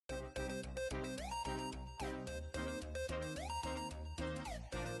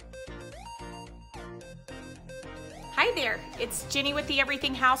Hi there, it's Jenny with the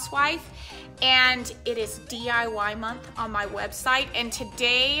Everything Housewife, and it is DIY month on my website, and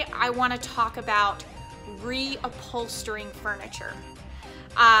today I want to talk about reupholstering furniture.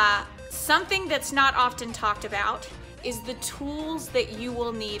 Something that's not often talked about is the tools that you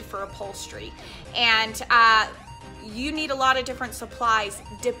will need for upholstery, and you need a lot of different supplies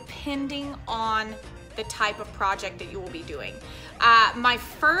depending on the type of project that you will be doing. My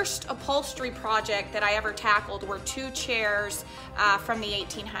first upholstery project that I ever tackled were two chairs from the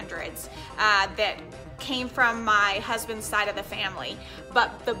 1800s that came from my husband's side of the family.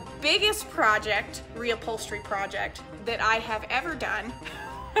 But the biggest project, reupholstery project, that I have ever done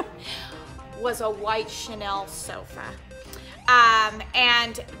was a white Chanel sofa.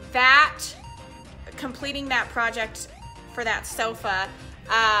 And completing that project for that sofa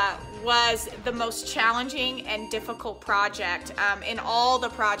was the most challenging and difficult project in all the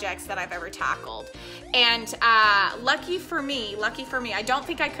projects that I've ever tackled. And lucky for me, I don't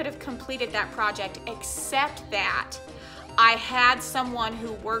think I could have completed that project except that I had someone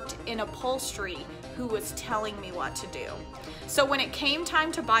who worked in upholstery who was telling me what to do. So when it came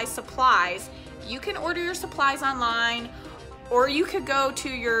time to buy supplies, you can order your supplies online, or you could go to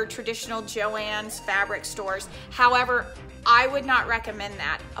your traditional Joann's fabric stores. However, I would not recommend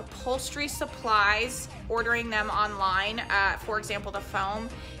that. Upholstery supplies, ordering them online, for example, the foam,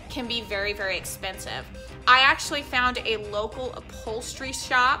 can be very, very expensive. I actually found a local upholstery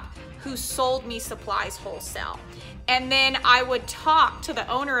shop who sold me supplies wholesale. And then I would talk to the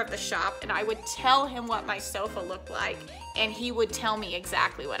owner of the shop and I would tell him what my sofa looked like, and he would tell me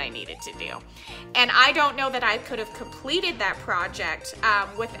exactly what I needed to do. And I don't know that I could have completed that project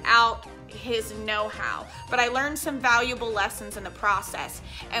without his know-how, but I learned some valuable lessons in the process.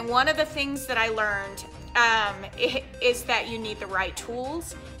 And one of the things that I learned is that you need the right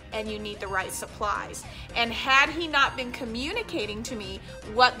tools and you need the right supplies. And had he not been communicating to me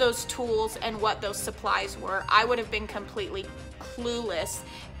what those tools and what those supplies were, I would have been completely clueless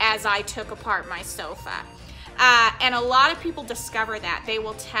as I took apart my sofa. And a lot of people discover that. They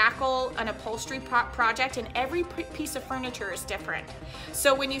will tackle an upholstery project, and every piece of furniture is different.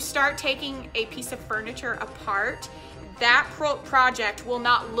 So when you start taking a piece of furniture apart, that project will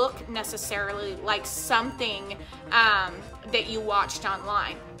not look necessarily like something that you watched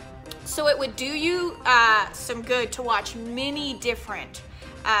online. So it would do you some good to watch many different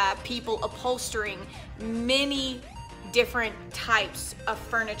people upholstering many different types of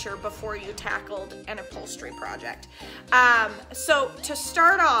furniture before you tackled an upholstery project. So to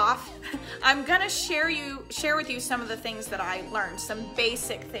start off, I'm gonna share with you some of the things that I learned, some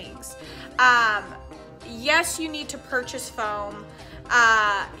basic things. Yes, you need to purchase foam.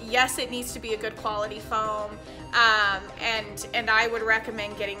 Yes, it needs to be a good quality foam. And I would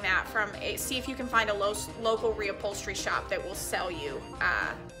recommend getting that from see if you can find a local reupholstery shop that will sell you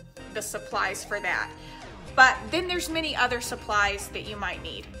the supplies for that. But then there's many other supplies that you might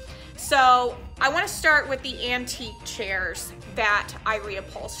need. So I want to start with the antique chairs that I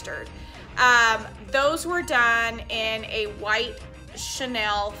reupholstered. Those were done in a white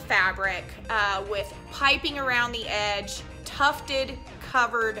Chanel fabric with piping around the edge, tufted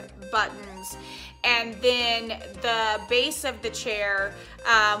covered buttons, and then the base of the chair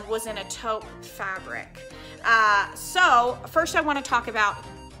was in a taupe fabric. So first I want to talk about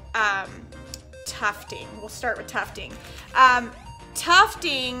tufting. We'll start with tufting.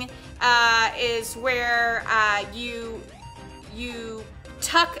 Tufting is where you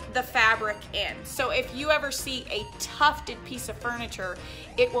tuck the fabric in. So if you ever see a tufted piece of furniture,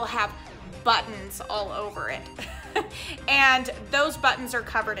 it will have buttons all over it. And those buttons are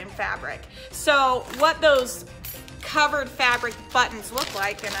covered in fabric. So what those covered fabric buttons look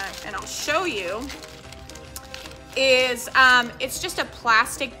like, and I'll show you, is it's just a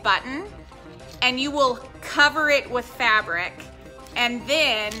plastic button, and you will cover it with fabric, and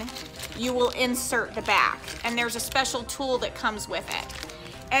then you will insert the back, and there's a special tool that comes with it.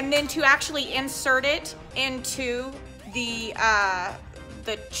 And then to actually insert it into the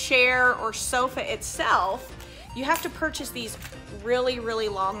chair or sofa itself, you have to purchase these really, really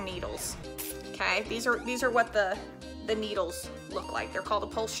long needles. Okay, these are what the needles look like. They're called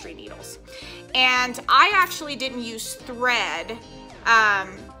upholstery needles. And I actually didn't use thread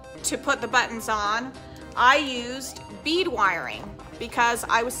to put the buttons on. I used bead wiring because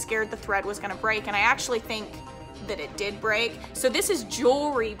I was scared the thread was gonna break, and I actually think that it did break. So this is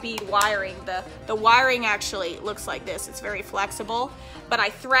jewelry bead wiring. The wiring actually looks like this. It's very flexible, but I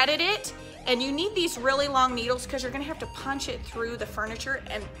threaded it, and you need these really long needles because you're gonna have to punch it through the furniture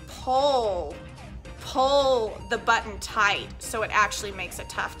and pull the button tight so it actually makes a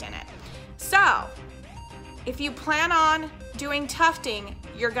tuft in it. So if you plan on doing tufting,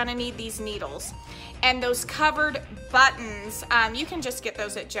 you're gonna need these needles. And those covered buttons, you can just get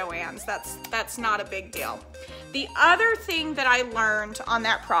those at Joann's. That's not a big deal. The other thing that I learned on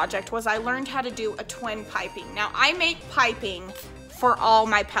that project was I learned how to do a twin piping. Now, I make piping for all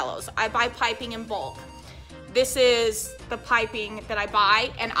my pillows. I buy piping in bulk. This is the piping that I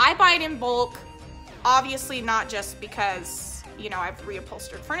buy, and I buy it in bulk, obviously not just because, you know, I've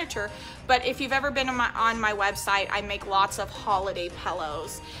reupholstered furniture, but if you've ever been on my website, I make lots of holiday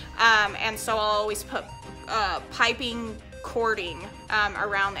pillows. And so I'll always put piping cording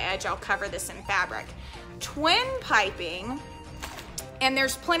around the edge. I'll cover this in fabric. Twin piping, and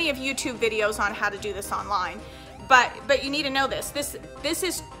there's plenty of YouTube videos on how to do this online, but you need to know this. This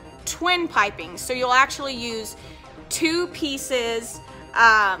is twin piping, so you'll actually use 2 pieces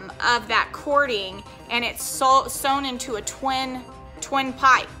of that cording, and it's sewn into a twin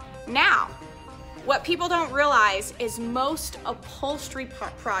pipe. Now, what people don't realize is most upholstery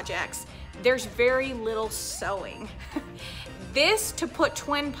projects, there's very little sewing. This, to put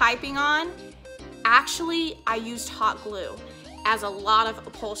twin piping on, actually I used hot glue, as a lot of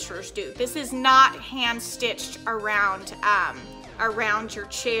upholsterers do. This is not hand stitched around your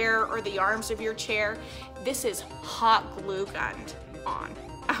chair or the arms of your chair. This is hot glue gunned on,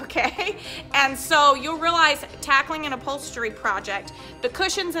 okay? And so you'll realize, tackling an upholstery project, the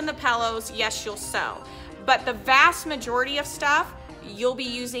cushions and the pillows, yes, you'll sew, but the vast majority of stuff, you'll be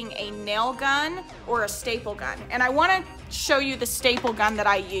using a nail gun or a staple gun. And I wanna show you the staple gun that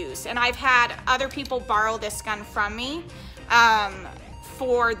I use. And I've had other people borrow this gun from me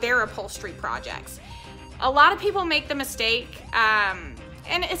for their upholstery projects. A lot of people make the mistake, and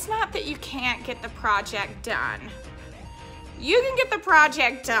it's not that you can't get the project done. You can get the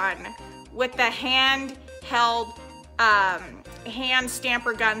project done with the hand-held hand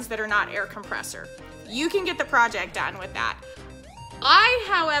stamper guns that are not air compressor. You can get the project done with that. I,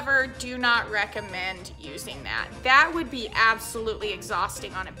 however, do not recommend using that. That would be absolutely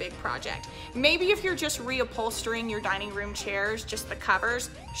exhausting on a big project. Maybe if you're just reupholstering your dining room chairs, just the covers,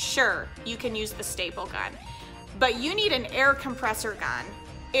 sure, you can use the staple gun. But you need an air compressor gun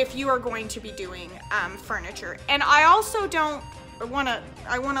if you are going to be doing furniture. And I also I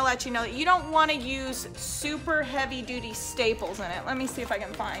wanna let you know that you don't wanna use super heavy duty staples in it. Let me see if I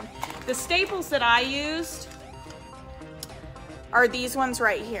can find. The staples that I used are these ones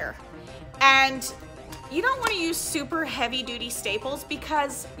right here. And you don't wanna use super heavy duty staples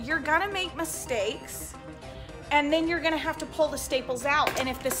because you're gonna make mistakes, and then you're gonna have to pull the staples out. And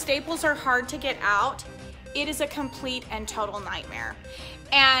if the staples are hard to get out, it is a complete and total nightmare.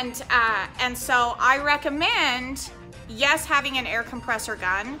 And so I recommend, yes, having an air compressor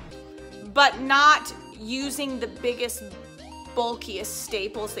gun, but not using the biggest, bulkiest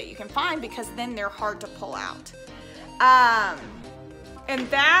staples that you can find, because then they're hard to pull out. And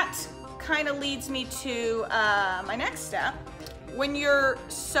that kind of leads me to my next step. When you're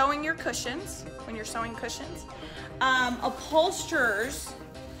sewing your cushions, upholsterers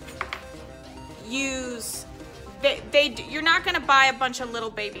use, you're not gonna buy a bunch of little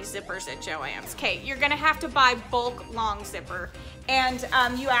baby zippers at Joann's. Okay, you're gonna have to buy bulk long zipper, and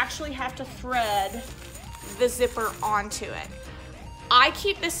you actually have to thread the zipper onto it. I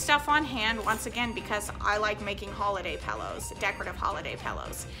keep this stuff on hand, once again, because I like making holiday pillows, decorative holiday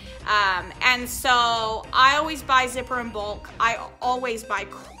pillows. And so I always buy zipper in bulk. I always buy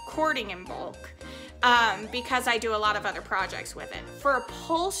cording in bulk, because I do a lot of other projects with it. For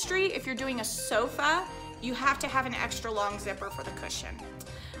upholstery, if you're doing a sofa, you have to have an extra long zipper for the cushion.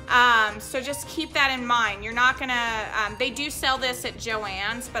 So just keep that in mind. You're not gonna, they do sell this at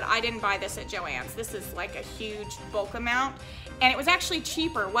Joann's, but I didn't buy this at Joann's. This is like a huge bulk amount, and it was actually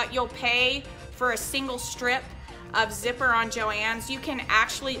cheaper. What you'll pay for a single strip of zipper on Joann's, you can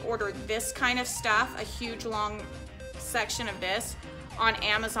actually order this kind of stuff, a huge long section of this, on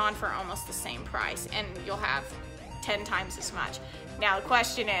Amazon for almost the same price, and you'll have 10 times as much. Now the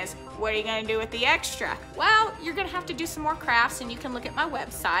question is, what are you gonna do with the extra? Well, you're gonna have to do some more crafts, and you can look at my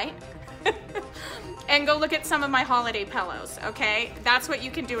website and go look at some of my holiday pillows, okay? That's what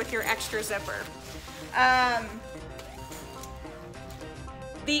you can do with your extra zipper.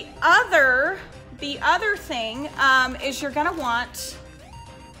 The other thing is you're gonna want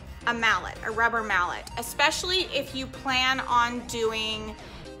a mallet, a rubber mallet, especially if you plan on doing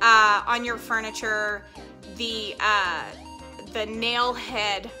on your furniture the nail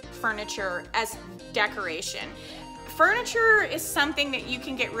head furniture as decoration. Furniture is something that you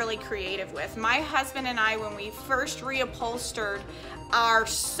can get really creative with. My husband and I, when we first reupholstered our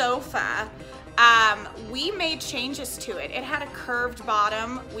sofa, we made changes to it. It had a curved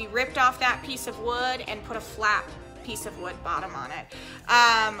bottom. We ripped off that piece of wood and put a flat piece of wood bottom on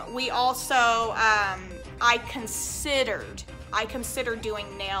it. We also, I considered doing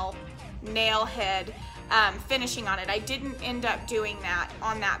nail head finishing on it. I didn't end up doing that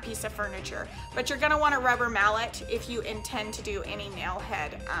on that piece of furniture, but you're gonna want a rubber mallet if you intend to do any nail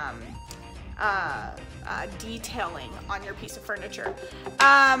head detailing on your piece of furniture.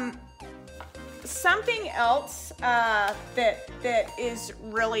 Something else that is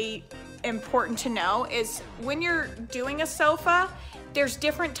really important to know is when you're doing a sofa, there's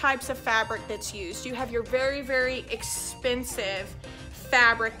different types of fabric that's used. You have your very, very expensive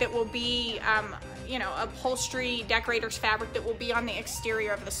fabric that will be, you know, upholstery decorators fabric that will be on the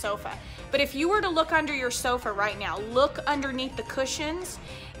exterior of the sofa. But if you were to look under your sofa right now, look underneath the cushions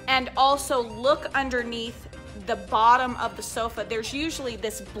and also look underneath the bottom of the sofa. There's usually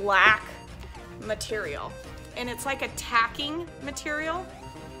this black material, and it's like a tacking material.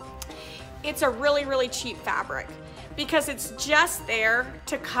 It's a really, really cheap fabric because it's just there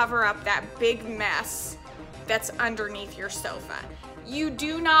to cover up that big mess that's underneath your sofa. You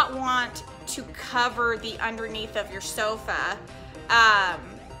do not want to cover the underneath of your sofa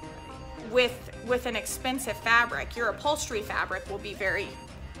with an expensive fabric. Your upholstery fabric will be very,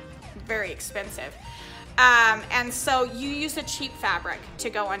 very expensive. And so you use a cheap fabric to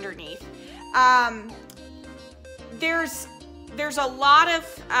go underneath. There's a lot of,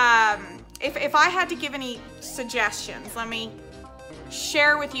 if I had to give any suggestions, let me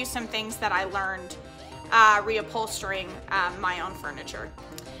share with you some things that I learned reupholstering my own furniture.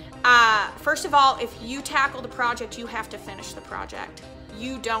 First of all, if you tackle the project, you have to finish the project.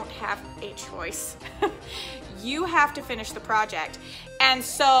 You don't have a choice. You have to finish the project. And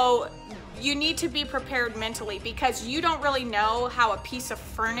so you need to be prepared mentally because you don't really know how a piece of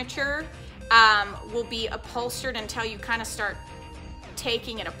furniture will be upholstered until you kind of start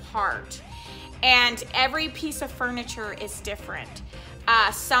taking it apart. And every piece of furniture is different.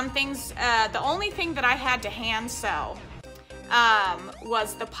 Some things, the only thing that I had to hand sew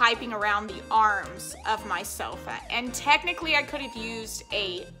was the piping around the arms of my sofa. And technically I could have used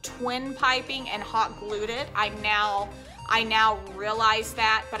a twin piping and hot glued it. I now realize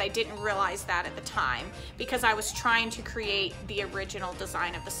that, but I didn't realize that at the time because I was trying to create the original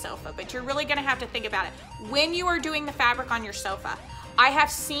design of the sofa. But you're really gonna have to think about it. When you are doing the fabric on your sofa, I have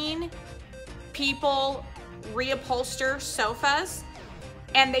seen people reupholster sofas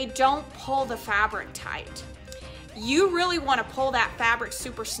and they don't pull the fabric tight. You really want to pull that fabric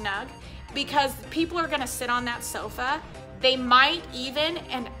super snug because people are going to sit on that sofa. They might even,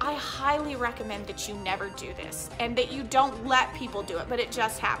 and I highly recommend that you never do this and that you don't let people do it, but it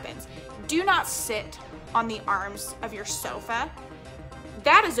just happens. Do not sit on the arms of your sofa.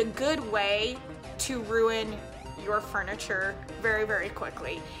 That is a good way to ruin your furniture very, very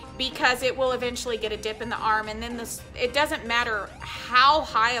quickly because it will eventually get a dip in the arm, and then it doesn't matter how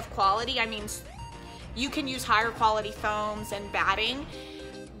high of quality. I mean, you can use higher quality foams and batting,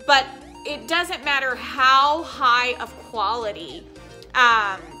 but it doesn't matter how high of quality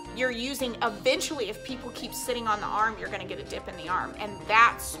you're using. Eventually, if people keep sitting on the arm, you're gonna get a dip in the arm, and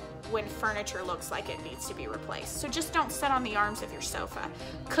that's when furniture looks like it needs to be replaced. So just don't sit on the arms of your sofa.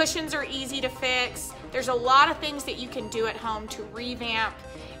 Cushions are easy to fix. There's a lot of things that you can do at home to revamp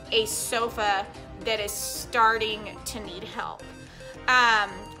a sofa that is starting to need help.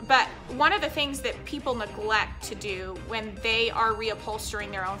 But one of the things that people neglect to do when they are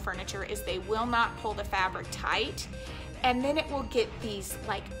reupholstering their own furniture is they will not pull the fabric tight, and then it will get these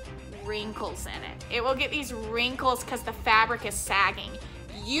like wrinkles in it. It will get these wrinkles because the fabric is sagging.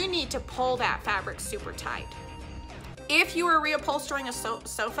 You need to pull that fabric super tight. If you are reupholstering a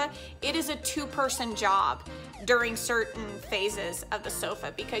sofa, it is a two-person job during certain phases of the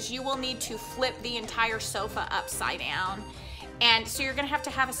sofa because you will need to flip the entire sofa upside down. And so you're gonna have to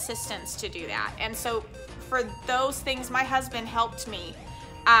have assistants to do that. And so for those things, my husband helped me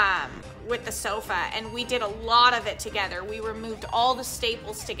with the sofa, and we did a lot of it together. We removed all the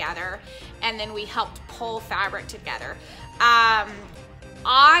staples together, and then we helped pull fabric together.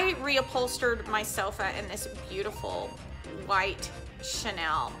 I reupholstered my sofa in this beautiful white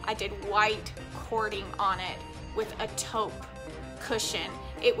Chanel. I did white cording on it with a taupe cushion.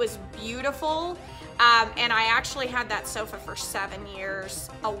 It was beautiful. And I actually had that sofa for 7 years,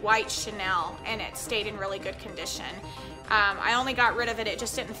 a white Chanel, and it stayed in really good condition. I only got rid of it. It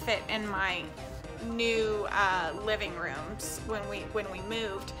just didn't fit in my new living rooms when we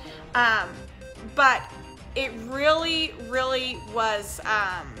moved. But it really, really was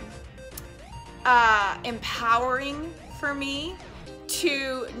empowering for me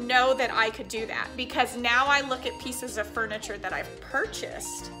to know that I could do that, because now I look at pieces of furniture that I've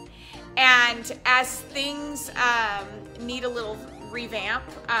purchased, and as things need a little revamp,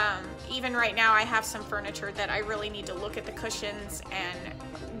 even right now I have some furniture that I really need to look at the cushions and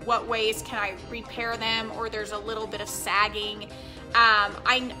what ways can I repair them, or there's a little bit of sagging.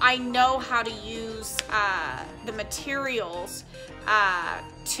 I know how to use the materials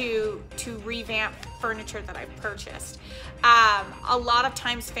to revamp furniture that I've purchased. A lot of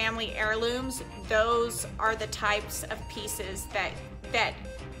times family heirlooms, those are the types of pieces that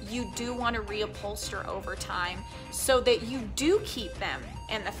you do want to reupholster over time so that you do keep them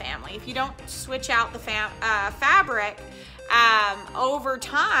in the family. If you don't switch out the fabric over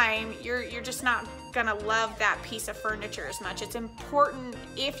time, you're just not gonna love that piece of furniture as much. It's important,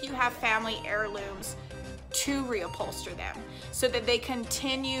 if you have family heirlooms, to reupholster them so that they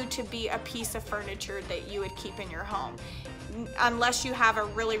continue to be a piece of furniture that you would keep in your home, unless you have a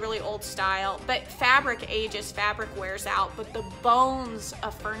really, really old style. But fabric ages, fabric wears out, but the bones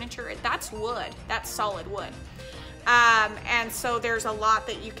of furniture, that's wood, that's solid wood. And so there's a lot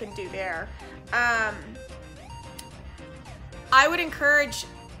that you can do there. I would encourage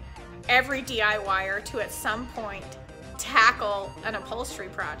every DIYer to at some point tackle an upholstery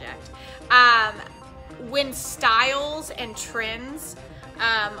project. When styles and trends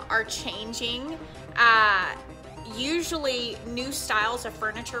are changing, usually new styles of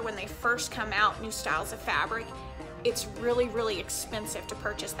furniture, when they first come out, new styles of fabric, it's really, really expensive to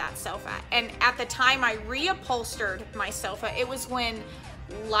purchase that sofa. And at the time I reupholstered my sofa, it was when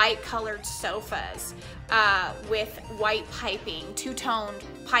light colored sofas with white piping, two-toned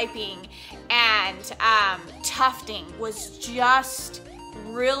piping, and tufting was just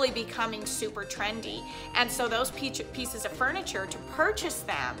really becoming super trendy. And so those pieces of furniture, to purchase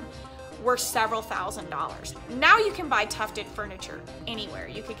them, were several $1,000s. Now you can buy tufted furniture anywhere.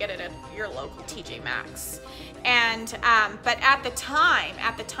 You could get it at your local TJ Maxx. And but at the time,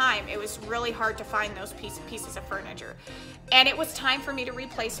 it was really hard to find those pieces of furniture. And it was time for me to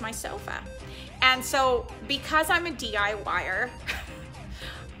replace my sofa. And so, because I'm a DIYer,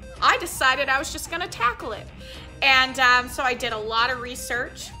 I decided I was just gonna tackle it. And so I did a lot of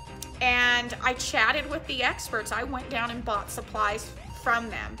research, and I chatted with the experts. I went down and bought supplies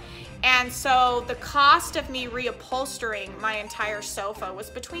from them. And so the cost of me reupholstering my entire sofa was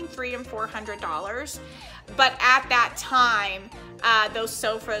between $300 and $400. But at that time, those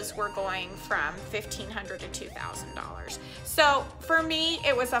sofas were going from $1,500 to $2,000. So for me,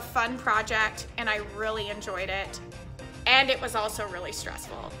 it was a fun project, and I really enjoyed it. And it was also really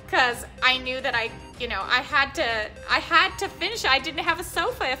stressful, because I knew that I had to finish it. I didn't have a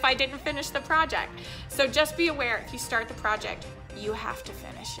sofa if I didn't finish the project. So just be aware, if you start the project, you have to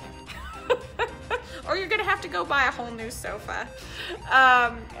finish it. Or you're gonna have to go buy a whole new sofa.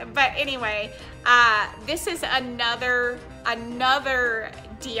 But anyway, this is another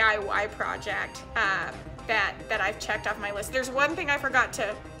DIY project that I've checked off my list. There's one thing I forgot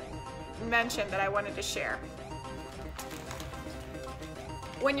to mention that I wanted to share.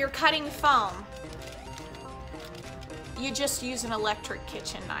 When you're cutting foam, you just use an electric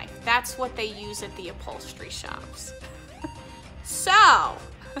kitchen knife. That's what they use at the upholstery shops. So,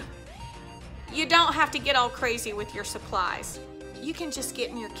 you don't have to get all crazy with your supplies. You can just get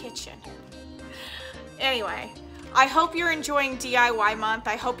in your kitchen. Anyway, I hope you're enjoying DIY month.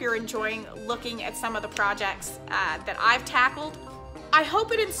 I hope you're enjoying looking at some of the projects that I've tackled. I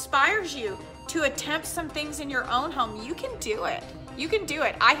hope it inspires you to attempt some things in your own home. You can do it. You can do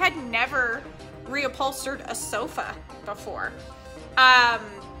it. I had never reupholstered a sofa before.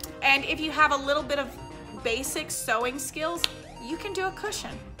 And if you have a little bit of basic sewing skills, you can do a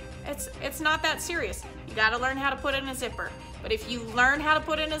cushion. It's not that serious. You gotta learn how to put in a zipper. But if you learn how to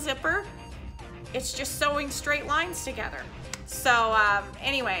put in a zipper, it's just sewing straight lines together. So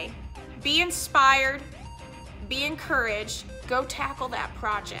anyway, be inspired, be encouraged, go tackle that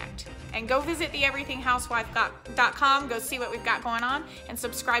project. And go visit theeverythinghousewife.com, go see what we've got going on, and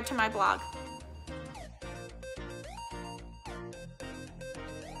subscribe to my blog.